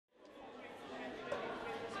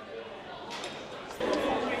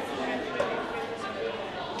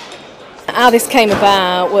How this came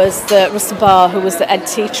about was that Russell Barr, who was the head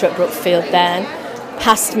teacher at Brookfield then,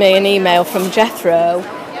 passed me an email from Jethro,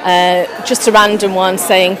 just a random one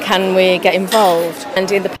saying, can we get involved? And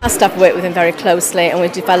in the past I've worked with him very closely, and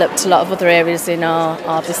we've developed a lot of other areas in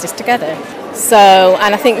our business together.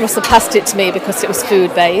 And I think Russell passed it to me because it was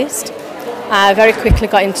food-based. I very quickly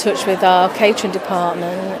got in touch with our catering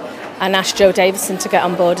department and asked Jo Davison to get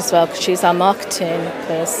on board as well, because she's our marketing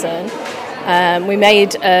person. We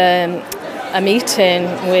made a meeting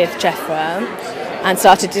with Jethro and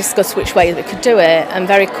started to discuss which way we could do it, and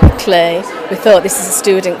very quickly we thought this is a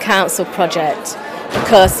student council project,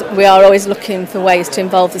 because we are always looking for ways to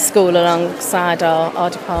involve the school alongside our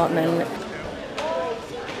department.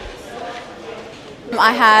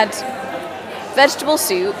 I had vegetable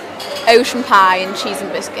soup, ocean pie and cheese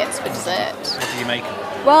and biscuits for dessert. What did you make of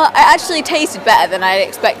it? Well, it actually tasted better than I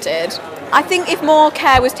expected. I think if more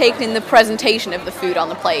care was taken in the presentation of the food on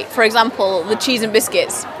the plate, for example, the cheese and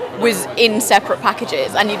biscuits was in separate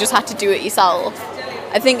packages and you just had to do it yourself.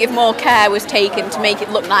 I think if more care was taken to make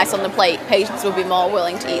it look nice on the plate, patients would be more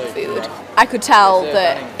willing to eat the food. I could tell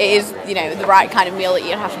that it is, the right kind of meal that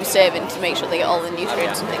you have to be serving to make sure they get all the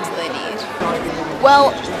nutrients and things that they need.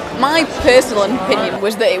 Well, my personal opinion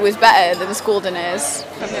was that it was better than school dinners.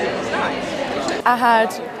 I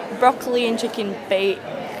had broccoli and chicken bake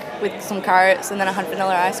with some carrots, and then I had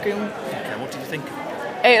vanilla ice cream. Okay, what did you think?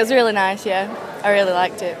 It was really nice, yeah. I really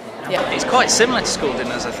liked it. Yeah. It's quite similar to school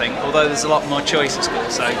dinners, I think, although there's a lot more choice at school,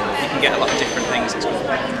 so you can get a lot of different things at school.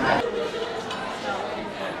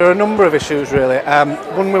 There are a number of issues really.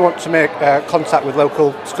 One, we want to make contact with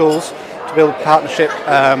local schools to build a partnership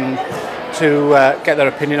to get their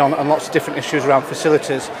opinion on lots of different issues around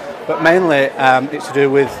facilities, but mainly it's to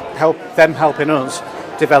do with them helping us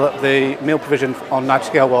develop the meal provision on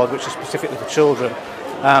Nightingale Ward, which is specifically for children.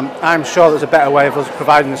 I'm sure there's a better way of us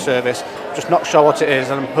providing the service, just not sure what it is,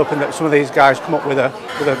 and I'm hoping that some of these guys come up with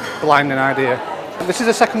a blinding idea. This is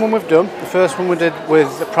the second one we've done. The first one we did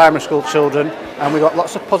with the primary school children, and we got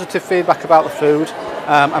lots of positive feedback about the food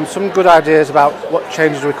and some good ideas about what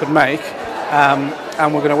changes we could make.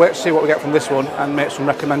 And we're going to wait to see what we get from this one and make some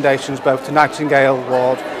recommendations both to Nightingale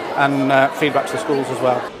Ward and feedback to the schools as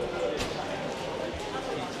well.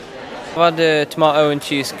 I've had tomato and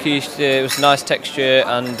cheese quiche. It was a nice texture,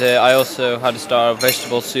 and I also had a star of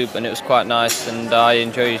vegetable soup, and it was quite nice, and I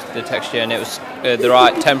enjoyed the texture, and it was the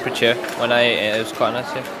right temperature when I ate it. It was quite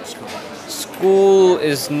nice. Yeah. School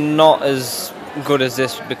is not as good as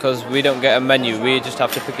this because we don't get a menu. We just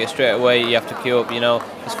have to pick it straight away. You have to queue up,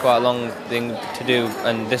 it's quite a long thing to do,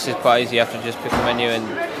 and this is quite easy. You have to just pick a menu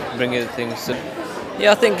and bring in things. So,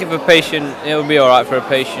 yeah, I think if a patient, it would be alright for a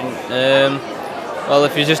patient. Well,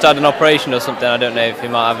 if he's just had an operation or something, I don't know if he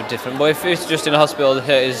might have a different. But if he's just in a hospital,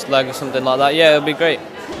 hurt his leg or something like that, yeah, it'll be great.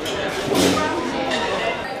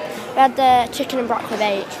 We had the chicken and broccoli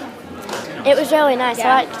bake. It was really nice.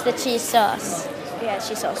 Yeah. I liked the cheese sauce. Yeah,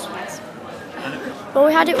 cheese sauce was nice. Well,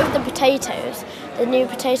 we had it with the potatoes, the new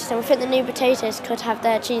potatoes, and we think the new potatoes could have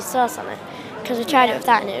their cheese sauce on it, because we tried it with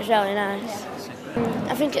that and it was really nice.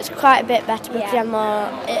 I think it's quite a bit better because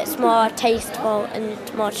it's more tasteful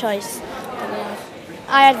and more choice than we have.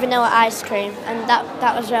 I had vanilla ice cream, and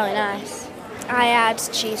that was really nice. I had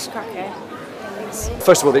cheese cracker.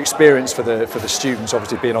 First of all, the experience for the students,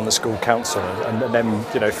 obviously being on the school council and them,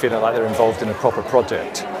 feeling like they're involved in a proper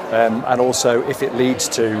project, and also if it leads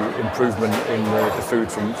to improvement in the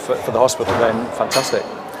food for the hospital, then fantastic.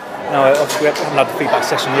 No, obviously we haven't had the feedback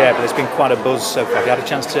session yet, but there's been quite a buzz so far. Have you had a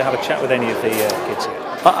chance to have a chat with any of the kids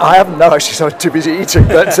yet? I haven't, no, actually, so I'm too busy eating,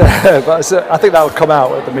 but I think that will come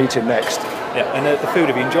out at the meeting next. Yeah, and the food,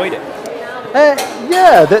 have you enjoyed it?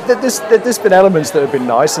 Yeah, there's been elements that have been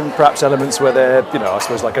nice, and perhaps elements where there, I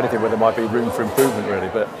suppose like anything, where there might be room for improvement, really.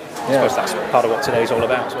 But yeah. I suppose that's part of what today's all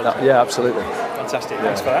about. Yeah, absolutely. Fantastic.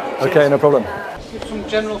 Thanks for that. Okay, no problem. Give some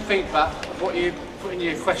general feedback of what you put in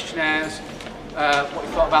your questionnaires, what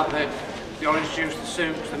you thought about the orange juice, the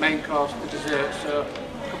soups, the main course, the dessert. So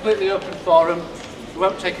completely open forum. We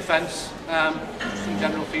won't take offence. Some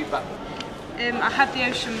general feedback. I had the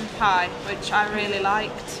ocean pie, which I really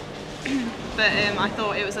liked, but I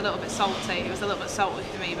thought it was a little bit salty. It was a little bit salty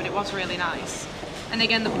for me, but it was really nice. And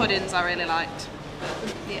again, the puddings I really liked.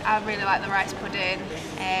 I really liked the rice pudding,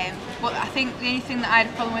 but I think the only thing that I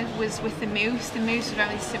had a problem with was with the mousse. The mousse was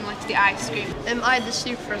very similar to the ice cream. I had the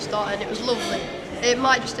soup for a start and it was lovely. It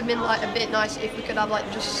might just have been like a bit nice if we could have like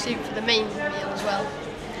just soup for the main meal as well,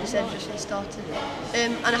 instead of just the starter.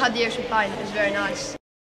 And I had the ocean pie and it was very nice.